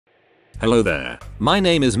Hello there, my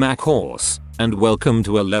name is McHorse, and welcome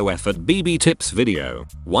to a low effort BB tips video.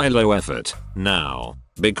 Why low effort? Now,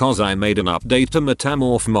 because I made an update to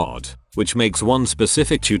Metamorph mod, which makes one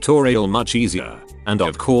specific tutorial much easier, and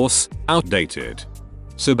of course, outdated.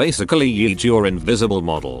 So basically yeet your invisible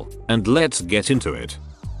model, and let's get into it.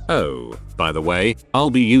 Oh, by the way,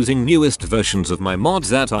 I'll be using newest versions of my mods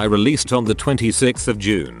that I released on the 26th of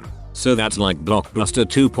June. So that's like Blockbuster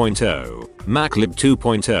 2.0, MacLib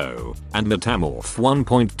 2.0, and Metamorph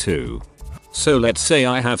 1.2. So let's say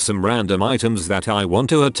I have some random items that I want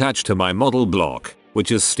to attach to my model block,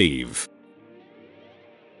 which is Steve.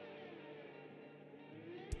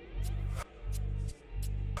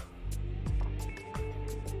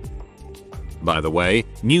 By the way,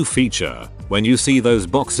 new feature, when you see those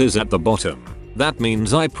boxes at the bottom, that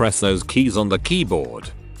means I press those keys on the keyboard.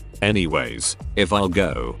 Anyways, if I'll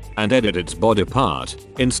go and edit its body part,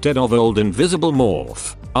 instead of old invisible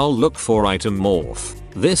morph, I'll look for item morph.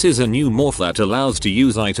 This is a new morph that allows to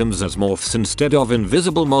use items as morphs instead of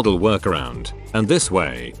invisible model workaround, and this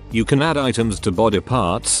way, you can add items to body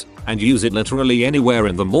parts and use it literally anywhere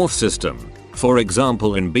in the morph system, for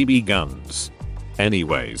example in BB guns.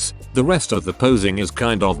 Anyways, the rest of the posing is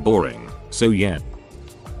kind of boring, so yeah.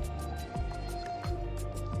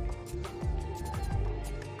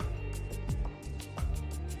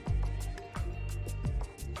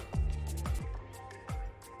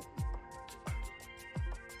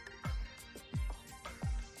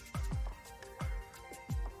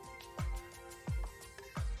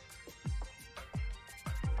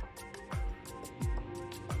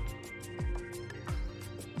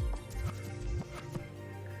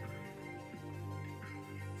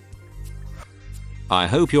 I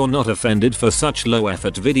hope you're not offended for such low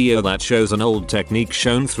effort video that shows an old technique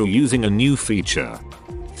shown through using a new feature.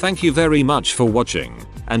 Thank you very much for watching,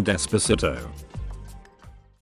 and Despacito.